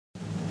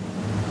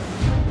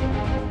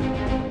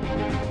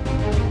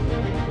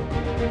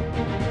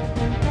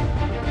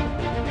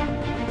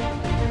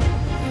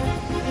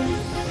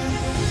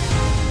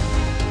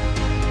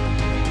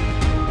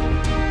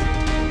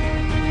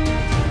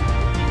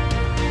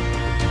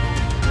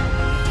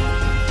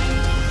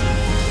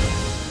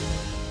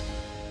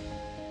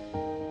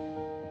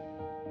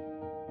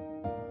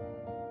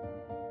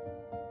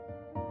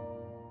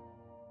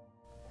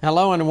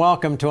Hello and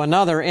welcome to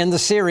another in the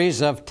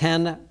series of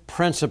 10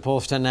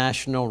 Principles to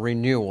National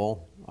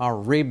Renewal, our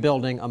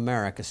Rebuilding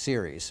America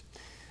series.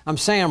 I'm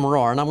Sam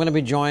Rohr, and I'm going to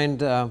be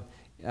joined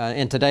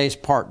in today's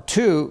part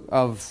 2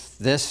 of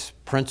this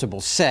Principle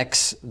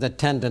 6, The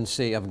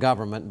Tendency of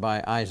Government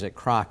by Isaac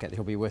Crockett.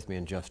 He'll be with me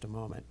in just a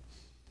moment.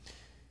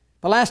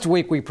 But last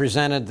week we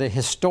presented the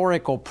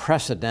historical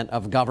precedent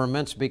of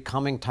governments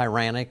becoming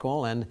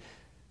tyrannical and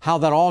how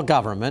that all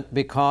government,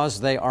 because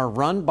they are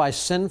run by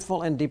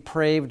sinful and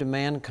depraved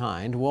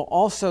mankind, will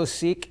also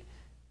seek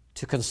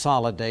to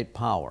consolidate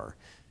power.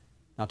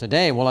 Now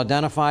today we'll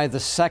identify the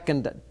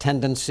second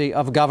tendency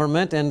of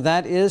government, and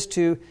that is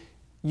to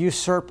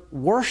usurp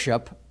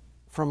worship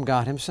from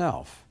God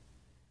Himself.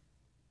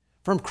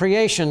 From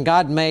creation,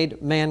 God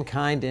made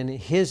mankind in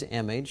His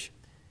image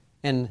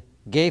and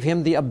gave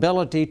him the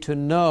ability to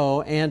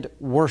know and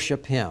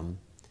worship Him.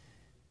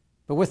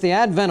 But with the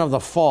advent of the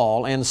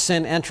fall and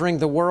sin entering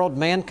the world,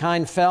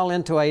 mankind fell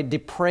into a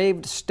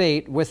depraved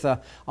state with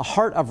a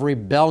heart of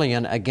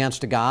rebellion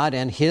against God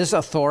and His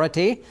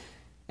authority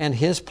and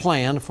His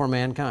plan for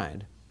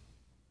mankind.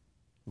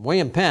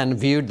 William Penn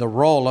viewed the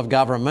role of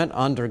government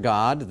under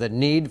God, the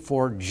need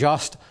for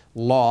just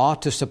law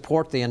to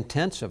support the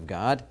intents of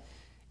God,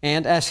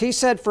 and as he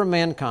said, for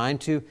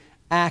mankind to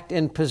act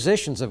in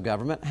positions of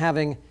government,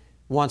 having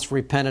once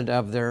repented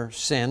of their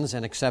sins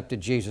and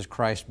accepted Jesus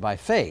Christ by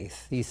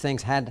faith. These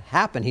things had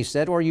happened, he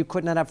said, or you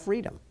could not have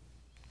freedom.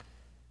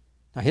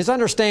 Now, his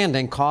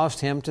understanding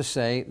caused him to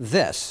say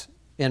this,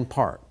 in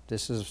part.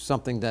 This is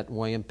something that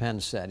William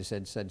Penn said.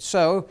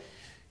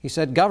 He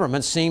said,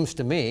 government seems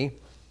to me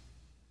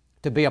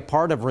to be a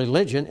part of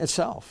religion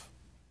itself,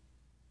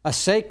 a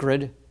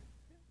sacred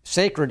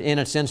in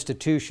its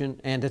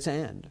institution and its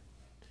end.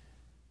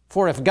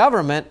 For if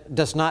government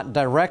does not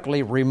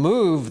directly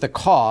remove the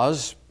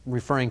cause,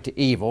 referring to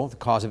evil, the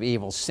cause of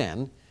evil,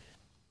 sin,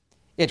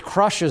 it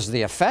crushes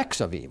the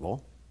effects of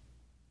evil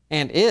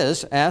and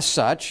is, as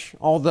such,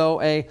 although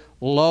a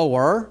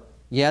lower,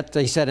 yet,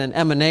 he said, an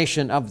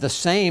emanation of the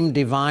same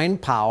divine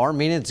power,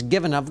 meaning it's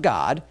given of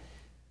God,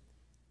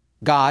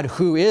 God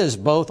who is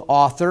both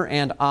author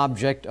and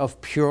object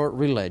of pure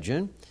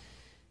religion.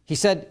 He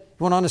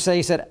went on to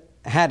say,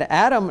 had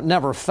Adam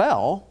never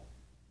fell,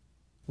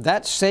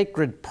 that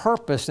sacred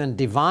purpose and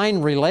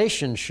divine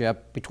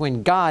relationship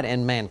between God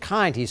and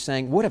mankind, he's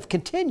saying, would have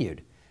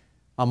continued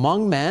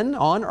among men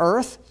on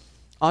earth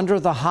under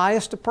the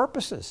highest of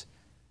purposes.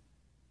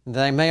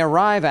 They may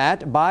arrive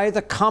at, by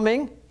the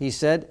coming, he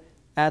said,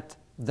 at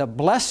the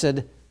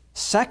blessed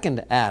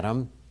second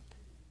Adam,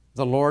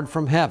 the Lord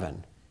from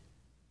heaven.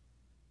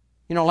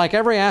 You know, like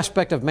every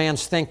aspect of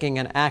man's thinking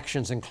and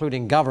actions,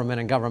 including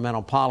government and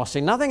governmental policy,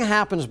 nothing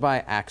happens by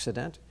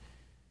accident.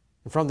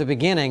 From the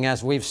beginning,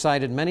 as we've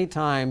cited many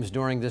times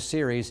during this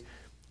series,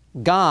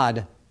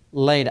 God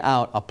laid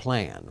out a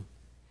plan.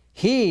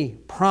 He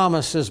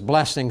promises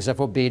blessings if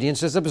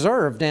obedience is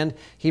observed, and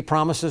He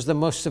promises the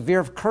most severe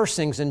of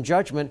cursings and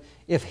judgment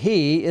if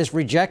He is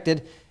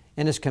rejected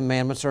and His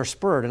commandments are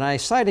spurned. And I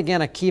cite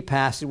again a key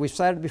passage we've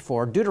cited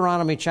before,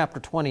 Deuteronomy chapter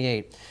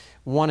 28,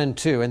 1 and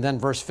 2, and then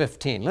verse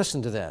 15.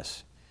 Listen to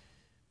this.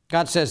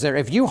 God says there,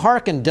 "If you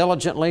hearken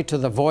diligently to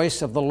the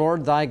voice of the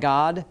Lord thy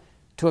God,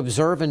 to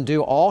observe and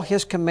do all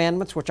His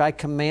commandments, which I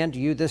command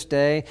you this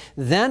day,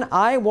 then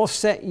I will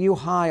set you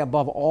high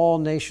above all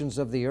nations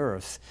of the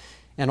earth.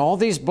 And all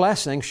these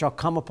blessings shall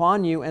come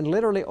upon you and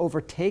literally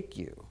overtake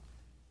you.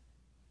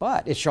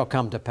 But it shall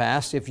come to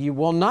pass, if you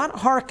will not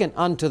hearken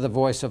unto the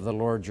voice of the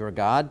Lord your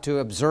God, to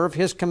observe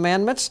His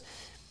commandments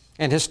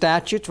and His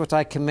statutes, which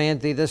I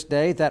command thee this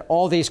day, that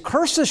all these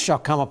curses shall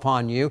come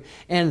upon you,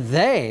 and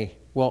they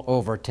will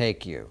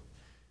overtake you."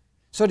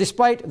 So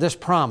despite this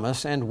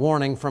promise and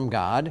warning from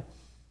God,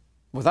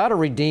 without a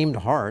redeemed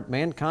heart,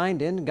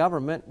 mankind in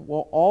government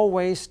will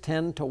always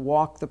tend to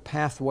walk the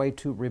pathway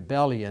to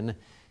rebellion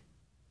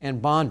and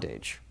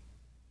bondage.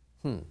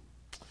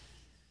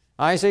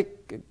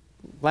 Isaac,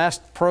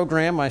 last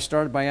program I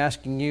started by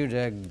asking you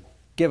to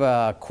give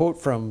a quote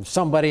from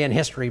somebody in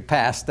history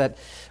past that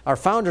our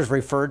founders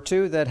referred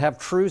to that have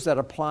truths that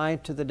apply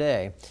to the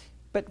day.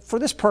 But for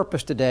this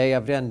purpose today,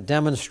 I've been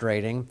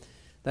demonstrating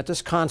that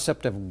this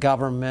concept of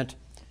government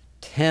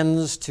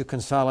tends to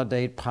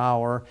consolidate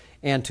power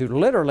and to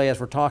literally,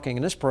 as we're talking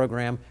in this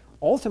program,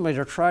 ultimately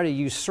to try to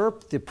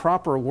usurp the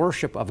proper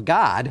worship of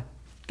God.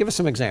 Give us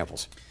some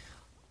examples.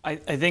 I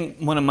think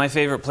one of my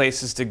favorite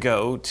places to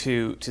go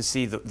to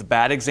see the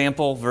bad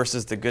example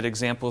versus the good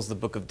example is the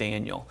book of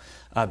Daniel.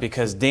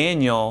 Because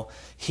Daniel,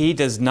 he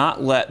does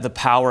not let the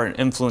power and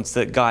influence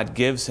that God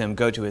gives him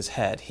go to his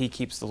head. He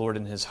keeps the Lord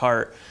in his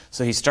heart.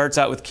 So he starts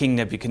out with King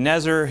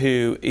Nebuchadnezzar,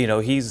 who,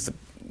 he's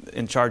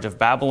in charge of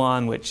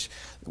Babylon, which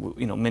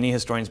many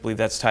historians believe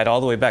that's tied all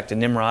the way back to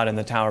Nimrod and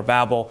the Tower of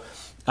Babel.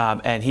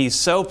 And he's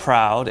so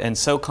proud and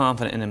so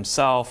confident in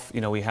himself.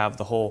 We have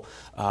the whole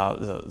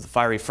the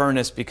fiery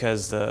furnace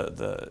because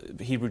the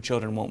Hebrew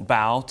children won't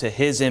bow to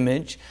his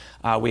image.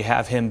 We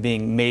have him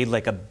being made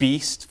like a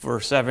beast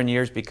for 7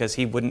 years because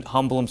he wouldn't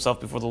humble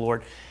himself before the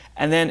Lord.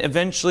 And then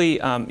eventually,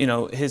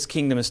 his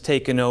kingdom is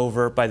taken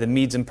over by the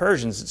Medes and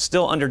Persians. It's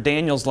still under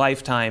Daniel's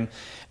lifetime.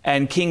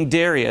 And King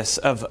Darius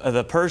of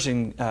the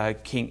Persian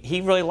king,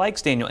 he really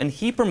likes Daniel, and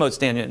he promotes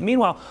Daniel. And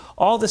meanwhile,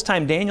 all this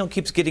time, Daniel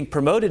keeps getting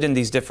promoted in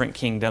these different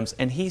kingdoms,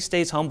 and he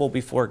stays humble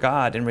before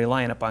God and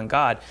reliant upon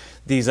God.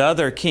 These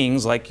other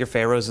kings, like your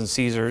Pharaohs and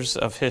Caesars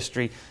of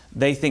history,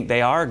 they think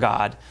they are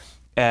God.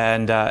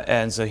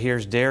 And so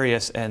here's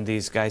Darius, and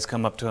these guys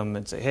come up to him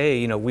and say,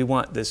 hey, we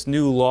want this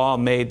new law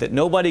made that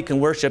nobody can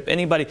worship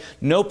anybody,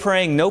 no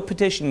praying, no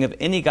petitioning of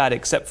any God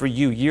except for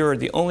you. You're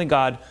the only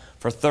God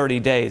for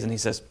 30 days. And he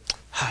says,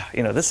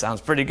 this sounds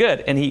pretty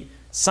good. And he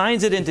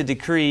signs it into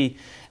decree,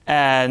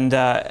 and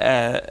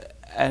then,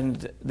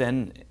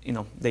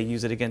 they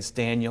use it against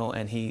Daniel,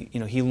 and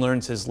he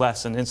learns his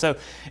lesson. And so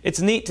it's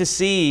neat to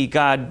see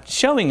God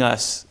showing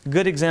us a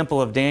good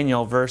example of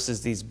Daniel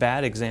versus these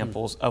bad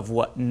examples of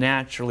what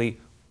naturally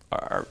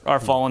our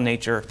fallen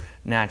nature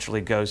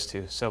naturally goes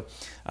to. So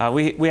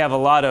we have a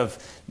lot of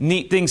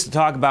neat things to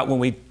talk about when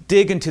we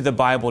dig into the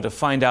Bible to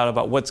find out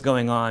about what's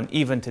going on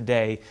even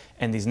today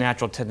and these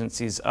natural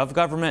tendencies of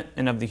government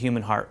and of the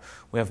human heart.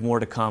 We have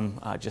more to come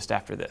just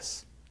after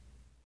this.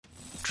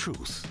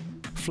 Truth,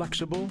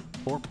 flexible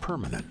or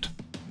permanent?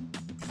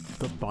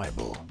 The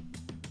Bible,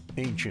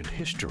 ancient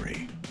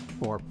history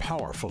or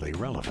powerfully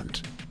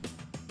relevant?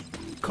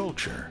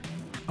 Culture,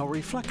 a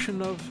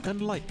reflection of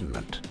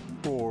enlightenment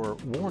or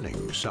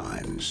warning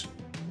signs?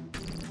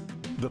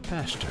 The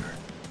pastor,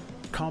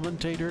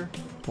 commentator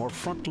or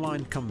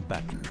frontline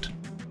combatant?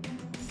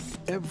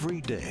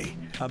 Every day,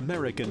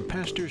 American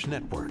Pastors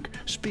Network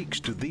speaks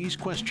to these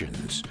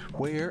questions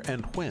where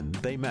and when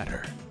they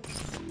matter.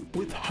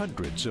 With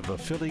hundreds of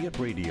affiliate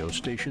radio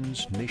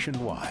stations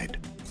nationwide,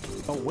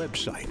 a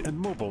website and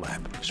mobile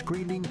app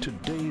screening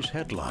today's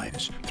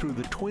headlines through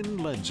the twin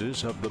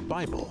lenses of the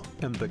Bible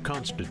and the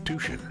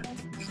Constitution,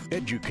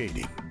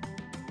 educating,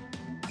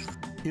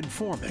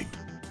 informing,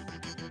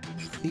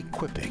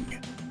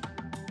 equipping.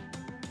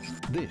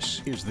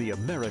 This is the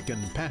American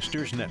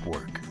Pastors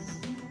Network.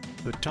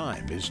 The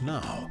time is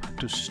now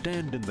to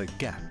stand in the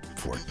gap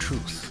for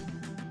truth.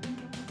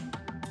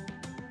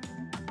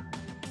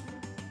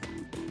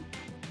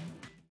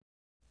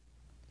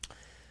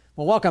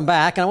 Well, welcome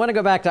back. And I want to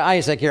go back to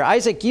Isaac here.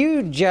 Isaac,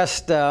 you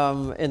just,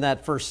 in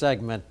that first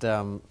segment,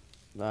 I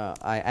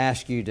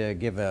asked you to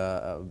give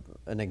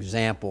an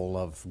example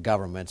of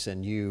governments,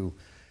 and you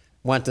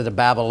went to the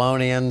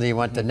Babylonians, you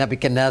went to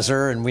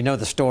Nebuchadnezzar, and we know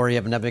the story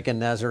of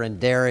Nebuchadnezzar and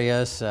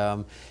Darius.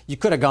 You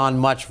could have gone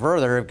much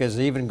further, because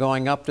even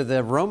going up to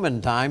the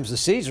Roman times, the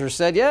Caesars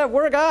said, yeah,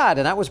 we're God.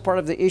 And that was part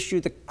of the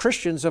issue the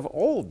Christians of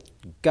old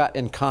got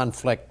in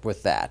conflict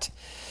with that.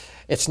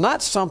 It's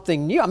not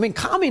something new. I mean,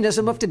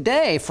 communism of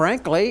today,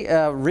 frankly,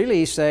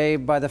 really say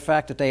by the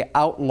fact that they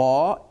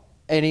outlaw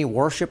any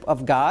worship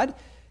of God,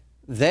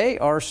 they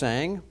are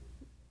saying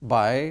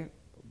by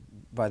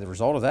the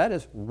result of that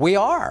is we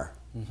are.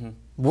 Mm-hmm.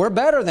 We're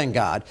better than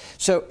God.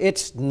 So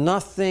it's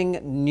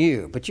nothing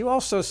new. But you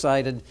also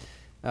cited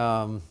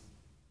Babylon,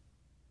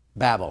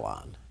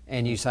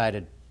 and you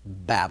cited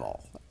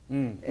Babel.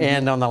 Mm-hmm.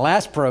 And on the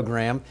last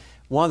program,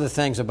 one of the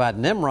things about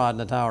Nimrod and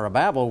the Tower of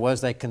Babel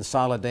was they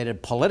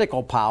consolidated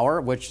political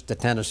power, which the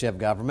tendency of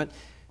government,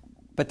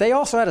 but they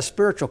also had a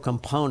spiritual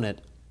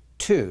component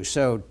too.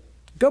 So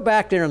go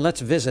back there and let's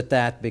visit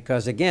that,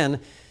 because again,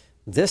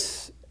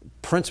 this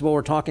principle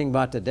we're talking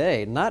about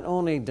today, not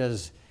only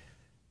does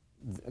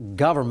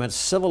government,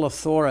 civil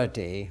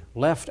authority,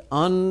 left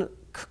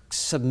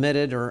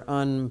unsubmitted or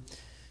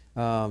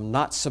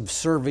not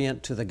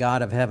subservient to the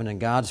God of heaven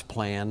and God's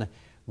plan,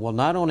 will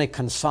not only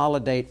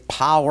consolidate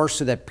power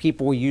so that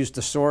people will use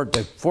the sword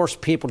to force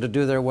people to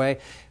do their way,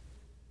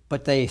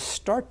 but they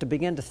start to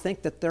begin to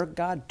think that they're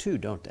God too,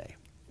 don't they?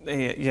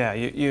 Yeah,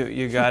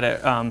 you got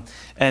it.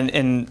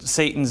 And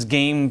Satan's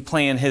game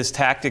plan, his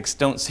tactics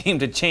don't seem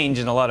to change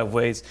in a lot of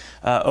ways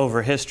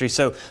over history.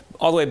 So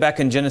all the way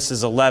back in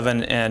Genesis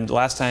 11, and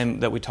last time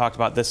that we talked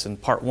about this in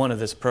part 1 of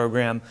this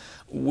program,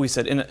 we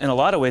said in a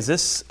lot of ways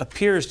this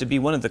appears to be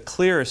one of the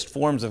clearest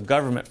forms of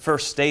government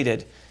first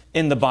stated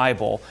in the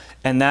Bible,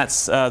 and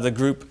that's the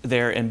group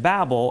there in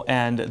Babel,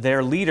 and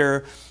their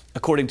leader,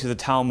 according to the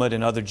Talmud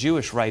and other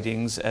Jewish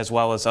writings, as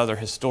well as other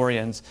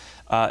historians,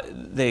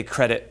 they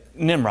credit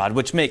Nimrod,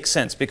 which makes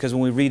sense, because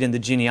when we read in the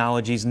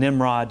genealogies,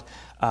 Nimrod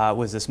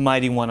was this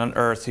mighty one on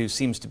earth who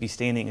seems to be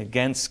standing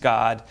against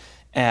God,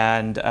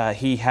 and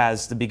he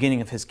has the beginning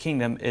of his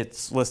kingdom.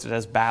 It's listed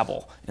as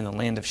Babel in the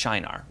land of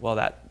Shinar. Well,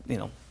 that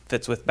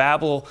fits with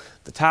Babel,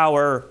 the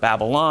tower,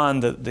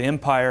 Babylon, the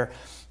empire.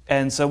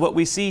 And so what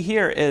we see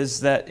here is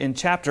that in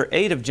chapter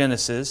 8 of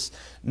Genesis,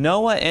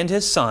 Noah and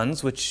his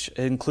sons, which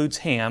includes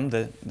Ham,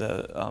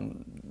 the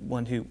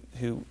one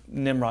who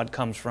Nimrod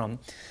comes from,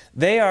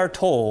 they are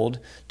told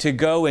to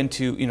go and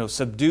to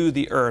subdue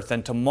the earth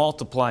and to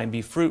multiply and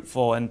be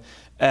fruitful.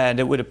 And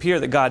it would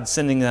appear that God's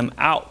sending them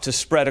out to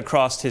spread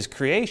across his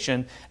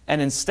creation.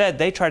 And instead,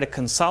 they try to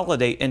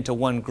consolidate into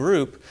one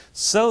group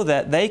so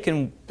that they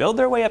can build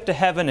their way up to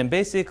heaven and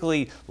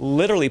basically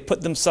literally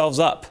put themselves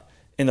up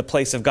in the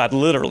place of God,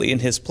 literally in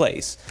his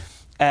place.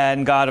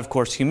 And God, of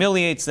course,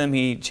 humiliates them.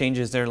 He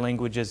changes their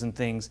languages and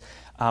things.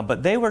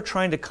 But they were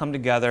trying to come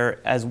together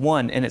as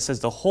one. And it says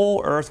the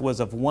whole earth was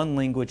of one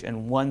language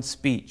and one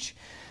speech.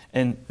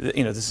 And,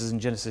 this is in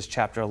Genesis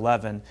chapter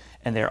 11.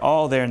 And they're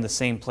all there in the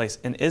same place.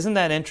 And isn't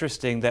that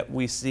interesting that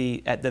we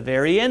see at the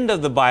very end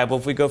of the Bible,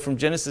 if we go from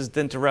Genesis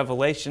then to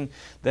Revelation,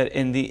 that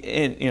in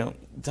the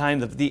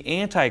time of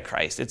the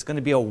Antichrist, it's going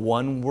to be a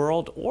one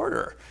world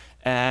order.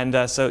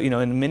 And so,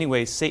 in many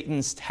ways,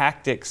 Satan's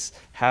tactics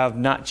have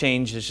not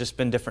changed. It's just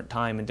been different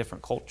time and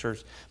different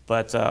cultures.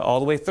 But all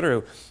the way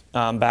through,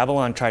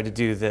 Babylon tried to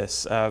do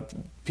this.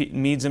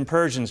 Medes and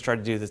Persians tried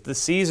to do this. The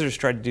Caesars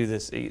tried to do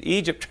this.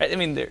 Egypt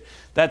tried.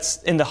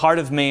 That's in the heart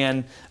of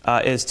man,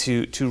 is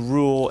to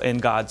rule in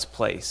God's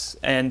place.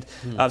 And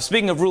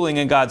speaking of ruling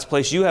in God's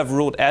place, you have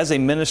ruled as a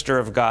minister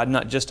of God,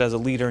 not just as a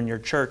leader in your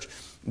church,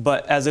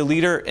 but as a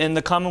leader in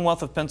the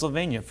Commonwealth of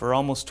Pennsylvania for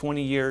almost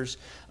 20 years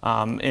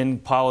in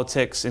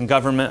politics, in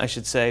government, I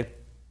should say.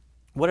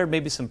 What are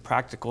maybe some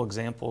practical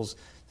examples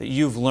that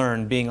you've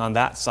learned being on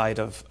that side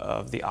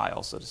of the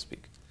aisle, so to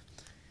speak?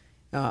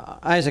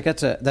 Isaac,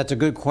 that's a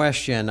good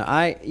question.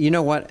 You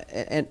know what,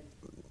 and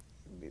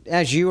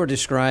as you were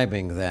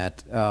describing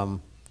that,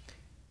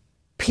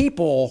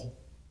 people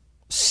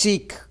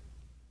seek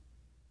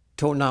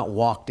to not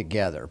walk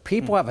together.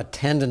 People have a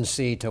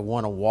tendency to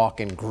want to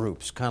walk in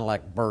groups, kind of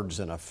like birds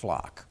in a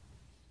flock,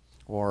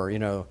 or,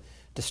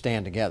 to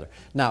stand together.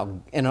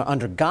 Now,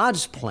 under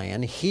God's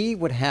plan, He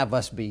would have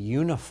us be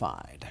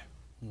unified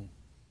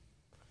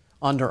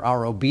under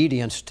our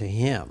obedience to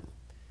Him.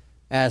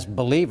 As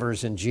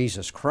believers in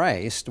Jesus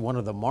Christ, one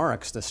of the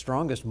marks, the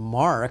strongest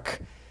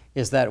mark,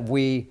 is that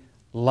we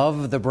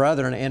love the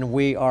brethren and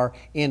we are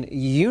in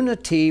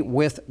unity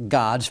with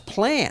God's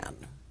plan.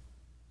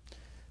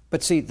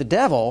 But see, the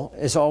devil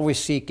is always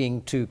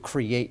seeking to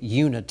create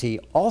unity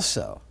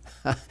also.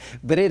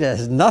 But it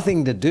has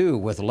nothing to do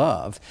with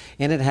love,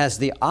 and it has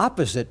the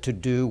opposite to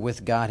do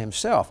with God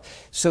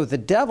Himself. So the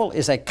devil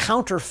is a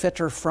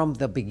counterfeiter from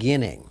the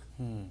beginning.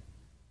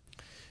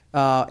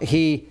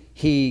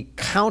 He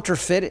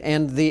counterfeited,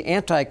 and the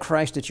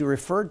Antichrist that you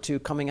referred to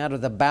coming out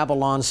of the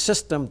Babylon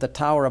system, the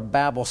Tower of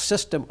Babel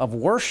system of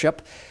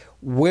worship,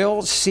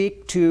 will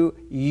seek to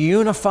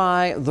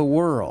unify the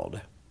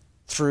world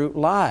through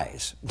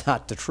lies,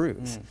 not the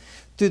truth,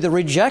 through the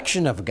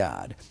rejection of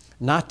God,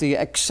 not the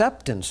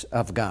acceptance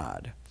of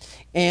God.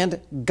 And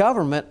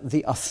government,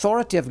 the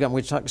authority of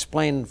government, we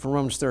explained from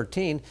Romans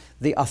 13,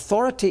 the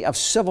authority of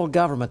civil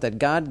government, that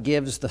God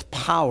gives the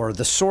power,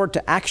 the sword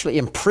to actually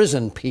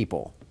imprison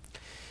people.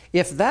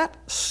 If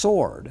that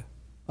sword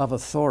of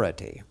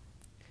authority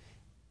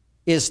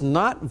is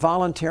not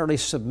voluntarily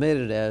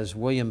submitted, as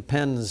William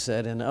Penn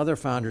said and other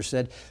founders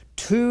said,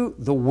 to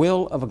the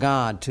will of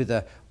God, to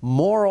the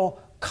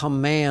moral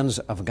commands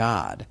of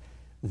God,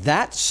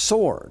 that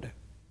sword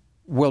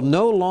will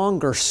no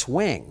longer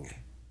swing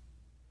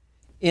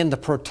in the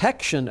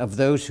protection of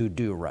those who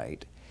do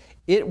right.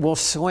 It will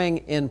swing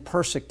in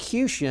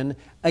persecution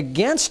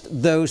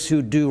against those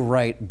who do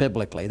right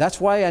biblically. That's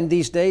why in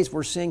these days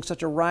we're seeing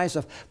such a rise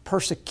of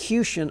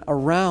persecution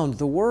around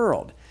the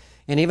world.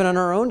 And even in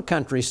our own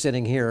country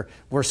sitting here,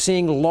 we're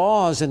seeing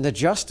laws in the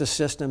justice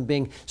system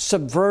being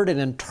subverted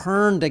and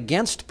turned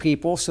against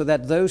people, so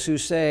that those who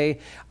say,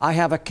 I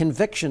have a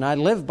conviction, I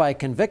live by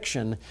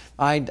conviction,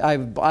 I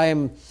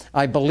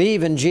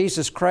believe in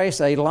Jesus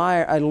Christ, a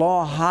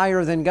law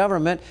higher than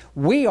government,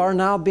 we are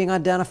now being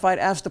identified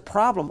as the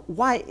problem.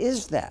 Why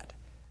is that?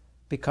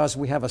 Because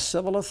we have a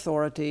civil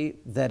authority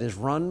that is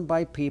run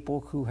by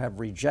people who have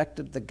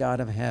rejected the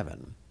God of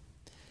heaven.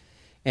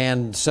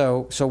 And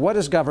so what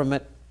does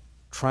government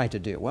try to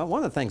do? Well,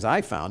 one of the things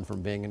I found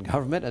from being in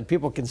government, and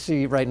people can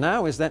see right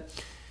now, is that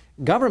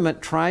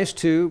government tries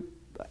to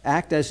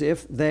act as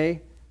if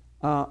they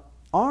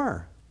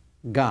are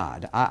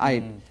God.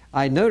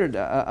 I noted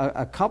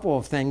a couple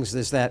of things,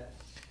 is that,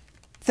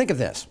 think of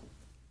this.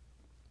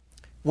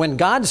 When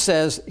God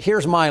says,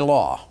 here's my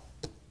law,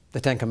 the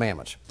Ten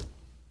Commandments,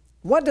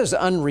 what does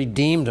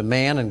unredeemed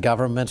man in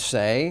government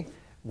say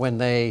when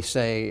they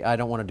say, I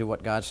don't want to do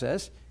what God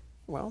says?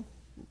 Well,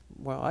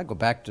 I go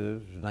back to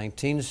the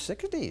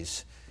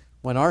 1960s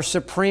when our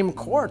Supreme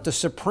Court, the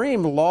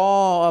supreme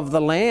law of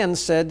the land,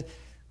 said,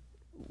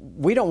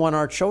 we don't want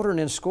our children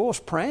in schools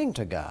praying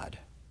to God.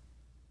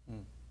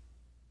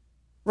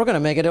 We're going to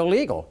make it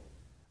illegal.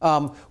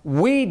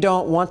 We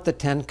don't want the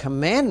Ten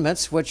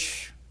Commandments,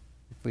 which,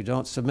 if we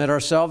don't submit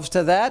ourselves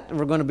to that,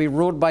 we're going to be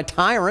ruled by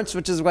tyrants,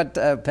 which is what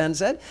Penn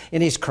said,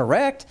 and he's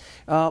correct.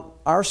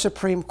 Our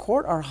Supreme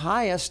Court, our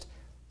highest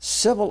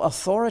civil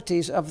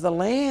authorities of the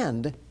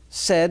land,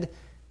 said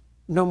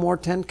no more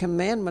Ten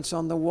Commandments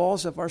on the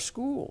walls of our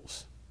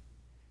schools.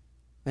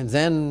 And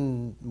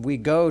then we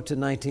go to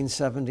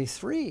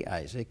 1973,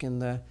 Isaac,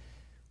 and the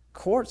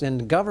courts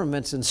and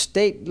governments and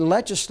state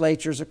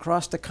legislatures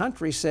across the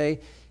country say,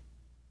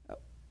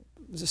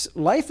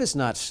 life is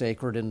not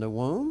sacred in the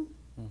womb.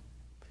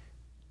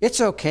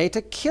 It's okay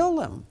to kill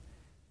them.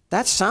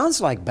 That sounds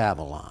like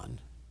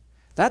Babylon.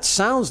 That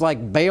sounds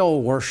like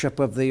Baal worship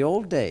of the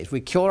old days.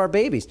 We kill our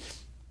babies.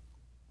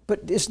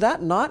 But is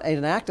that not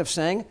an act of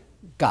saying,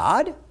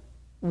 God,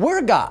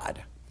 we're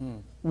God.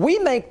 We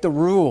make the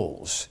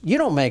rules. You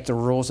don't make the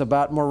rules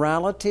about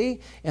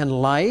morality and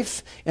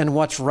life and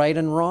what's right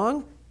and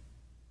wrong.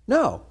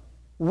 No,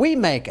 we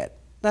make it.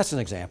 That's an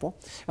example.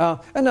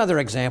 Another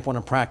example in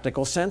a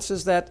practical sense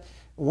is that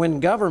when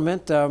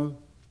government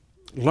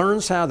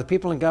learns how the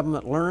people in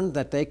government learn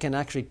that they can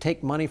actually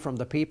take money from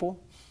the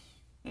people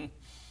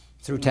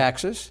through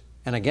taxes.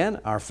 And again,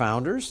 our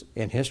founders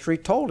in history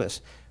told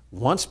us,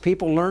 once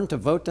people learn to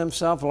vote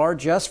themselves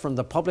largesse from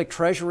the public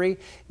treasury,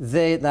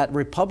 that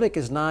republic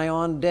is nigh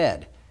on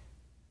dead.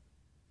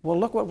 Well,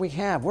 look what we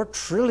have. We're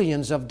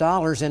trillions of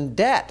dollars in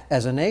debt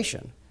as a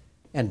nation,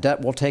 and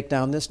debt will take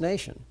down this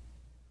nation.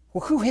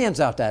 Well, who hands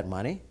out that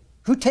money?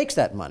 Who takes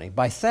that money?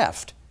 By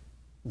theft.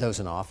 Those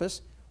in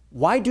office.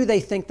 Why do they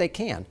think they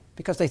can?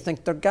 Because they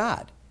think they're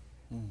God.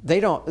 They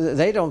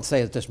don't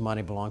say that this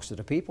money belongs to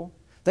the people.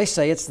 They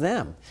say it's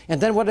them. And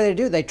then what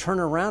do? They turn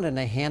around and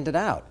they hand it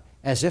out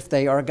as if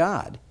they are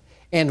God.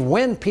 And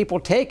when people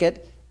take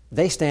it,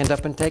 they stand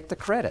up and take the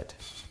credit.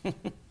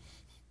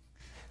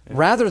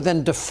 Rather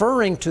than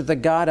deferring to the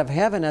God of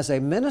heaven as a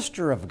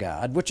minister of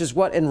God, which is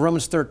what in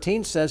Romans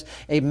 13 says,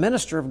 a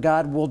minister of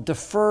God will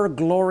defer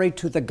glory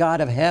to the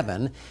God of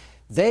heaven.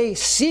 They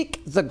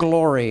seek the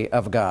glory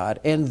of God,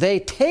 and they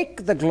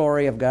take the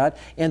glory of God,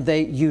 and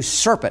they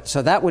usurp it.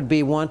 So that would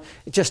be one,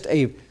 it's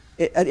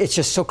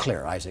just so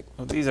clear, Isaac.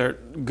 Well, these are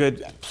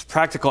good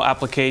practical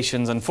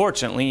applications,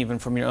 unfortunately, even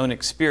from your own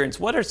experience.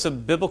 What are some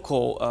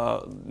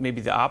biblical,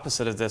 maybe the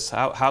opposite of this?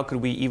 How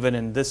could we, even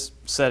in this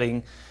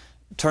setting,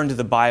 turn to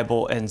the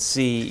Bible and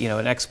see,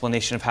 an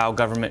explanation of how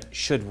government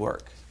should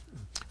work?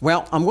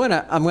 Well, I'm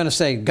going to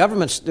say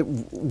governments,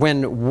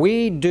 when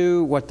we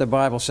do what the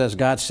Bible says,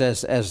 God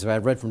says, as I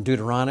read from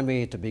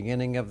Deuteronomy at the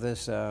beginning of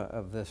this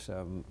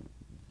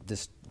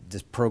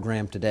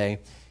program today,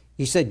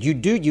 He said,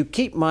 you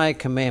keep my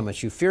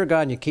commandments, you fear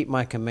God and you keep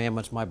my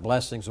commandments, my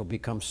blessings will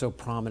become so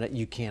prominent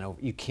you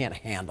can't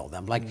handle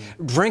them, like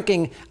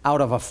drinking out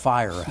of a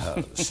fire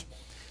hose.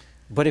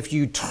 But if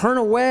you turn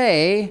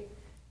away,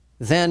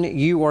 then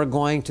you are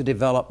going to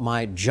develop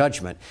my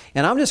judgment.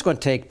 And I'm just going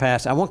to take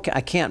past,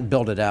 I can't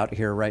build it out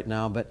here right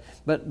now, but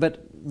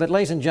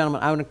ladies and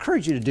gentlemen, I would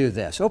encourage you to do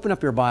this. Open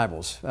up your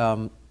Bibles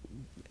and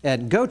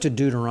go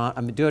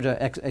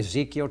to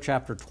Ezekiel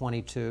chapter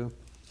 22.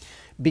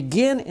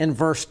 Begin in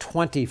verse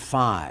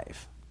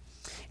 25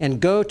 and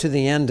go to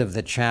the end of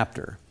the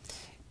chapter.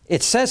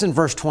 It says in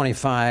verse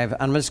 25,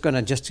 I'm just going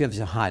to give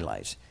you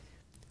highlights.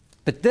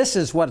 But this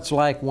is what it's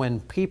like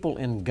when people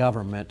in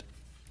government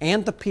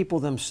and the people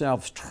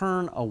themselves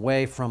turn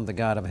away from the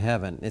God of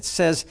heaven. It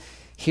says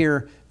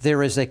here,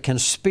 there is a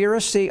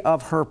conspiracy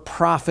of her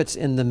prophets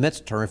in the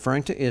midst,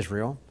 referring to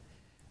Israel.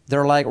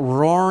 They're like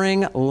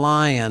roaring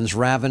lions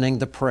ravening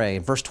the prey.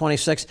 Verse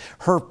 26,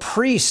 her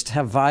priests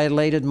have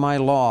violated my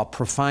law,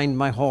 profaned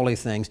my holy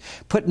things,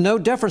 put no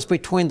difference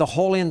between the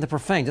holy and the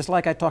profane. Just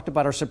like I talked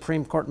about our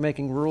Supreme Court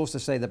making rules to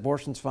say that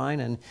abortion's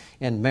fine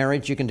and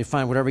marriage, you can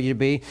define whatever you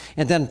be.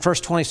 And then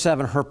verse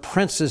 27, her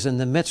princes in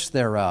the midst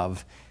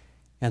thereof.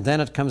 And then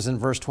it comes in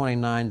verse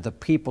 29, the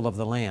people of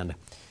the land.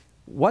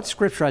 What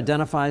Scripture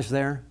identifies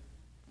there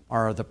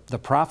are the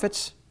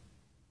prophets.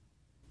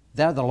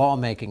 They're the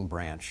lawmaking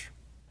branch.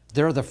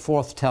 They're the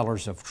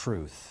forthtellers of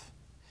truth.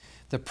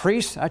 The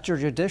priests, that's your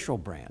judicial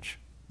branch.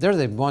 They're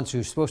the ones who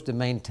are supposed to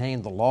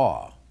maintain the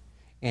law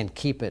and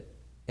keep it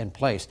in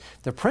place.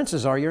 The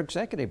princes are your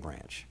executive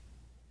branch.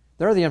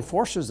 They're the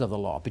enforcers of the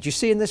law. But you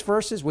see in these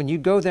verses, when you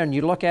go there and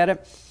you look at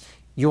it,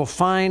 you'll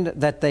find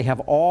that they have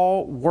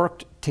all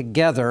worked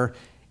together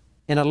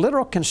in a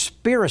literal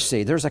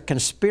conspiracy. There's a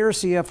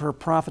conspiracy of her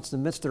prophets in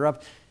the midst thereof.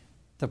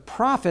 The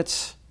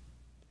prophets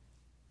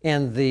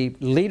and the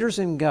leaders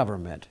in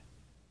government,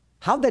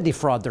 how'd they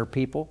defraud their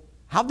people?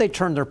 How'd they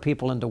turn their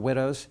people into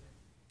widows?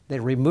 They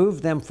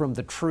removed them from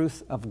the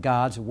truth of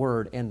God's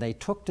Word, and they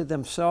took to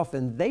themselves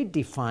and they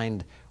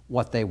defined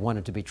what they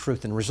wanted to be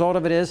truth. And the result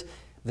of it is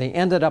they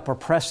ended up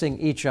oppressing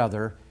each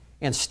other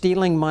and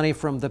stealing money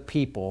from the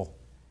people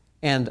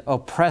and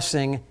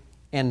oppressing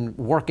and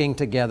working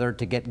together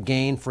to get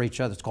gain for each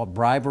other. It's called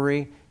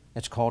bribery.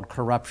 It's called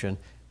corruption.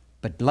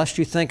 But lest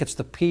you think it's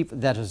the people,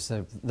 that is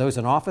those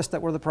in office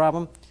that were the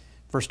problem,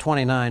 verse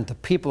 29, the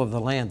people of the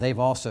land, they've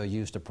also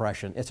used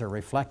oppression. It's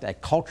a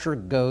culture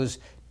goes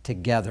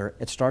together.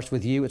 It starts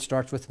with you, it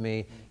starts with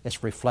me,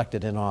 it's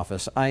reflected in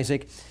office.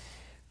 Isaac,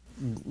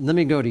 let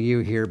me go to you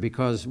here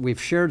because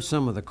we've shared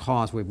some of the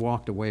cause, we've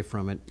walked away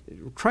from it.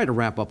 Try to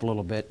wrap up a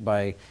little bit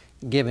by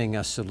giving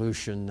a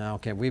solution. Now,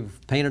 okay, we've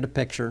painted a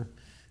picture.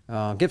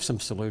 Give some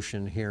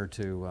solution here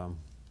to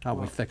how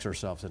we fix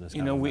ourselves in this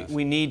kind of mess.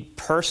 We need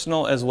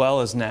personal as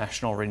well as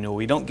national renewal.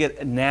 We don't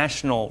get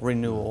national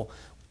renewal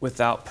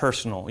without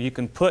personal. You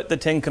can put the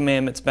 10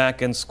 Commandments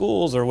back in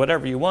schools or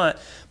whatever you want,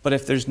 but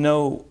if there's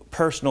no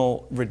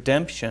personal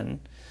redemption,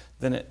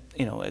 then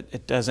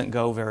it doesn't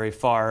go very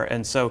far.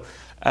 And so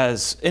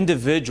as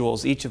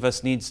individuals, each of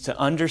us needs to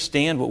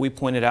understand what we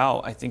pointed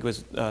out, I think it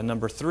was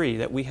number 3,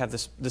 that we have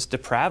this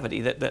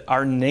depravity, that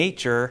our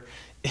nature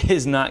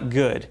is not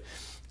good.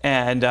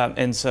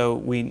 And so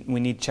we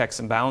need checks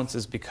and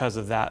balances because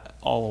of that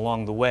all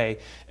along the way.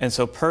 And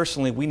so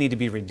personally, we need to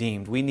be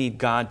redeemed. We need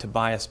God to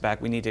buy us back.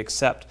 We need to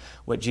accept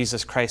what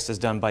Jesus Christ has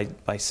done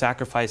by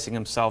sacrificing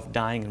himself,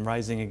 dying and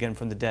rising again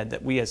from the dead,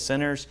 that we as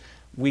sinners,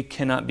 we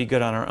cannot be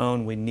good on our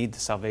own. We need the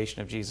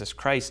salvation of Jesus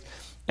Christ.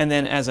 And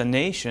then as a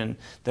nation,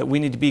 that we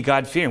need to be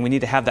God-fearing. We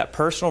need to have that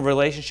personal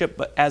relationship,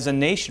 but as a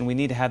nation, we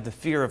need to have the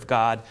fear of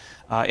God.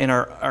 In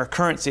our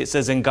currency, it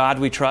says, "In God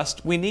we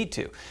trust." We need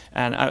to.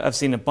 And I've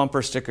seen a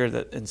bumper sticker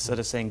that instead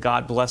of saying,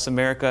 "God bless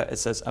America," it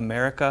says,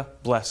 "America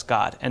bless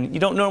God." And you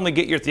don't normally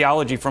get your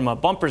theology from a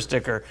bumper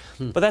sticker,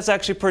 but that's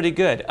actually pretty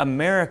good.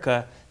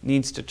 America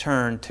needs to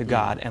turn to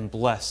God and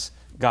bless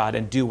God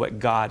and do what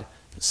God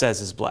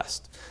says is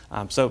blessed.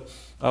 So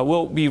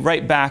we'll be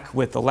right back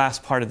with the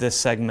last part of this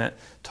segment,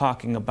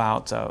 talking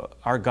about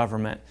our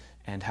government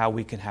and how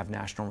we can have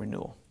national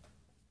renewal.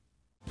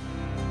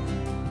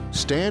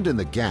 Stand in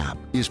the Gap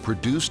is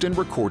produced and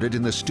recorded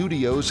in the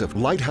studios of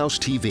Lighthouse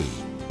TV,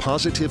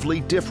 positively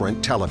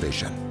different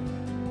television.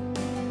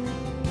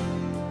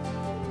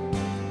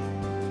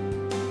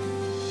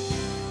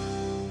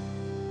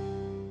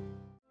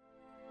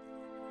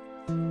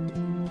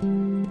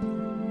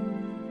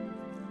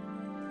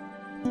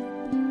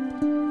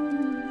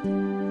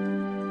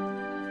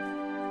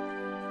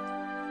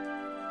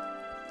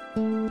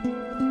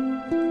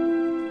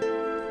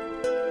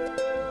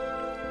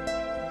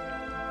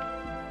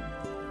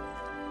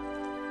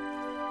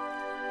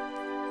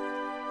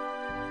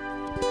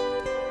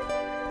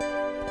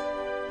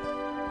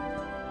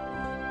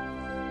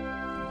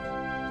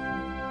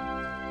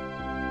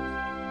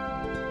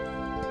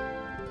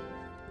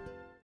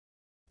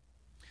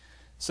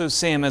 So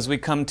Sam, as we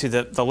come to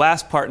the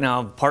last part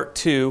now, part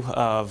 2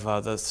 of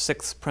the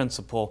 6th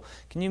principle,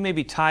 can you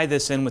maybe tie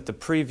this in with the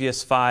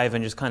previous 5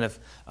 and just kind of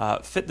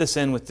fit this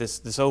in with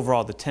this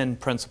overall, the 10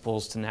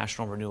 principles to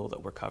national renewal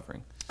that we're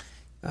covering?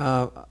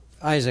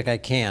 Isaac, I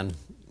can.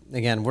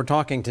 Again, we're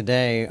talking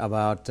today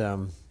about,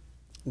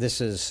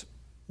 this is,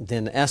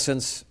 in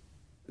essence,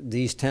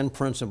 these 10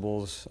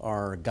 principles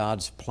are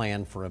God's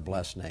plan for a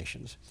blessed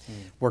nations.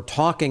 We're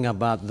talking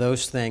about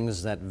those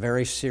things that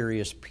very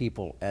serious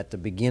people at the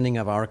beginning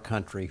of our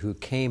country who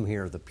came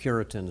here, the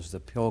Puritans, the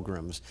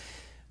Pilgrims,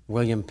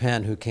 William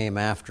Penn, who came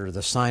after,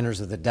 the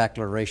signers of the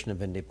Declaration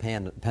of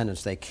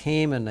Independence, they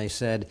came and they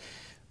said,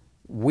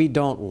 we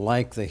don't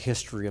like the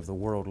history of the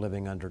world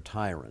living under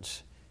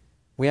tyrants.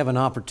 We have an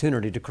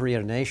opportunity to create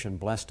a nation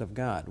blessed of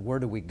God. Where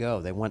do we go?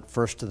 They went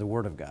first to the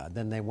Word of God.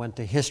 Then they went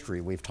to history.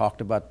 We've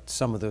talked about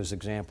some of those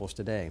examples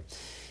today.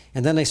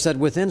 And then they said,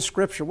 within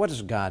Scripture, what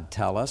does God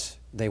tell us?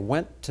 They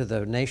went to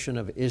the nation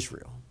of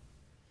Israel.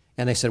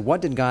 And they said,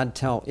 what did God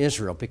tell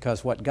Israel?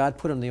 Because what God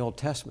put in the Old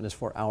Testament is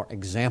for our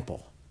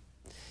example.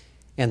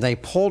 And they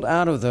pulled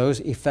out of those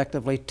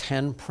effectively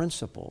 10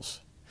 principles,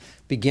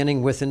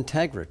 beginning with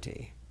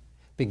integrity,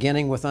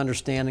 beginning with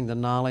understanding the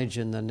knowledge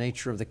and the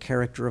nature of the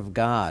character of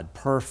God,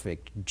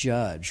 perfect,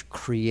 judge,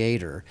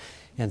 creator,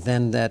 and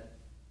then that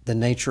the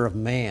nature of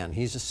man.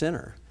 He's a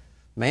sinner.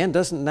 Man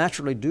doesn't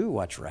naturally do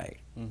what's right.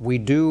 We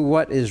do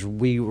what is,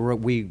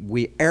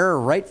 we err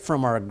right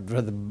from our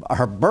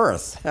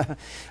birth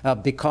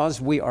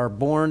because we are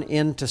born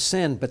into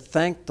sin. But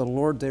thank the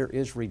Lord there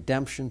is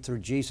redemption through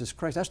Jesus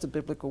Christ. That's the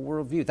biblical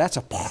worldview. That's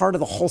a part of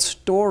the whole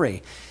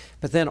story.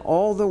 But then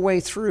all the way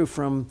through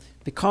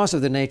because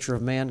of the nature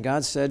of man,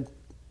 God said,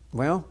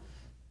 well,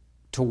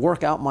 to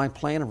work out my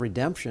plan of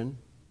redemption,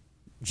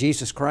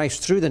 Jesus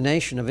Christ through the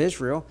nation of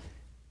Israel,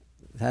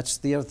 that's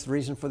the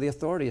reason for the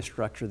authority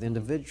structure, the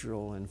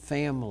individual and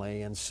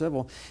family and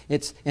civil.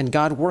 And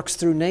God works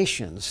through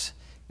nations.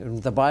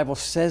 The Bible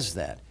says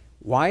that.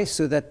 Why?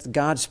 So that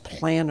God's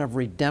plan of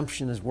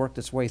redemption has worked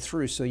its way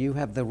through. So you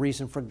have the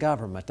reason for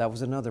government. That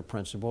was another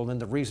principle. And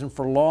the reason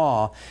for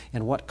law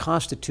and what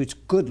constitutes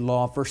good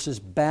law versus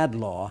bad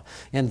law.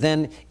 And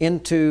then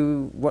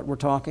into what we're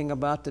talking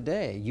about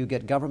today. You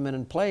get government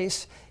in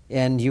place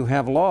and you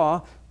have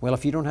law. Well,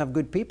 if you don't have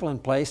good people in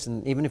place,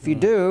 and even if you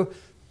do,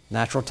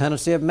 natural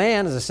tendency of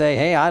man is to say,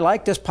 hey, I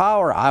like this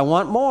power, I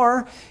want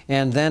more.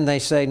 And then they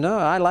say, no,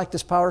 I like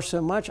this power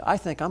so much, I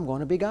think I'm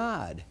going to be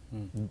God.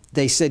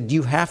 They said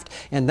you have to,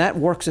 and that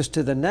works us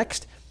to the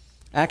next,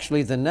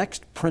 actually the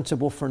next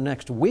principle for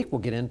next week we'll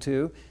get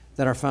into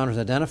that our founders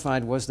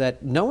identified was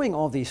that knowing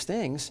all these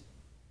things,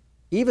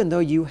 even though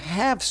you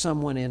have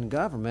someone in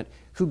government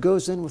who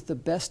goes in with the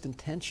best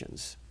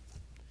intentions,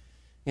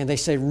 and they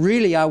say,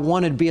 really, I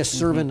want to be a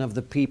servant of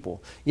the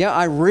people. Yeah,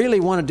 I really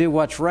want to do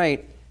what's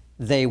right.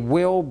 They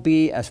will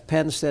be, as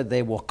Penn said,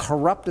 they will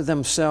corrupt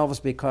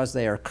themselves because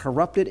they are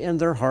corrupted in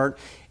their heart.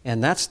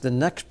 And that's the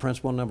next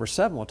principle, number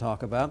 7 we'll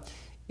talk about,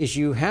 is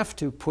you have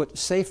to put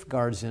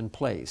safeguards in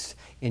place.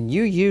 And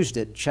you used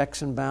it,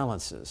 checks and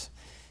balances.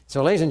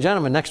 So ladies and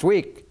gentlemen, next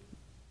week,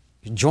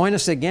 Join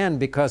us again,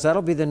 because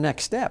that'll be the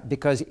next step.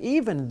 Because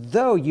even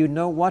though you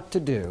know what to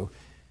do,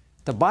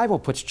 the Bible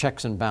puts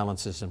checks and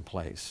balances in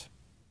place.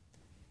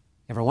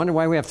 Ever wonder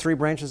why we have 3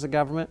 branches of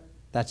government?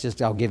 That's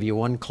just, I'll give you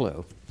one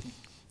clue.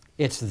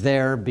 It's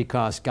there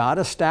because God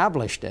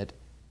established it,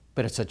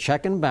 but it's a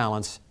check and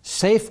balance,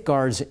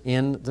 safeguards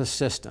in the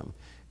system.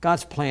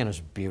 God's plan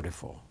is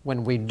beautiful.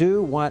 When we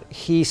do what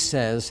He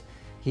says,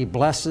 He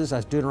blesses,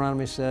 as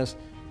Deuteronomy says,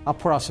 I'll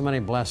pour out so many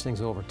blessings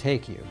that will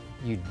overtake you.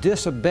 You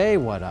disobey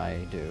what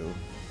I do,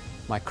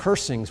 my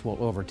cursings will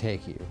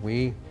overtake you.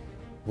 We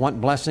want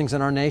blessings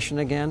in our nation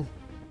again,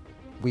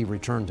 we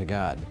return to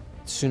God.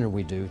 The sooner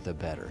we do, the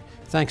better.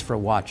 Thanks for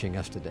watching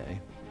us today.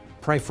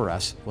 Pray for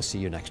us. We'll see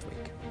you next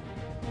week.